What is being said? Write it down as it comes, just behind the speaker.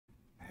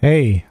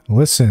Hey,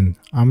 listen,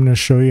 I'm going to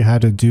show you how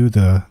to do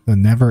the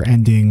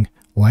never-ending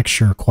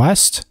lecture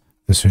quest.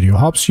 If this video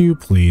helps you,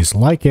 please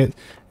like it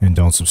and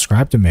don't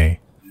subscribe to me.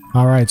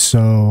 Alright,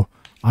 so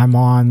I'm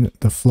on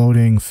the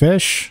floating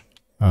fish,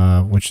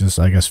 which is,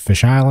 I guess,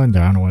 Fish Island.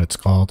 I don't know what it's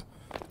called.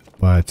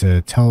 But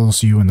it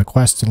tells you in the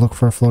quest to look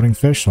for a floating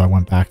fish, so I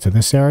went back to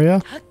this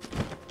area.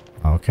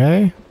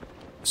 Okay,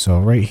 so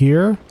right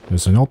here,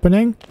 there's an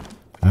opening.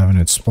 I haven't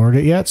explored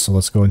it yet, so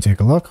let's go and take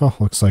a look. Oh,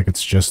 looks like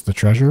it's just the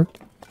treasure.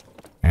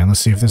 And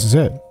let's see if this is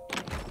it.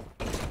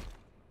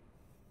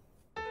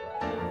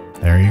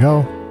 There you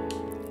go.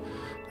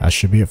 That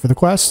should be it for the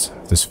quest.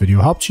 If this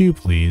video helped you,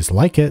 please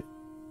like it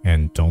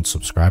and don't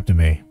subscribe to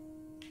me.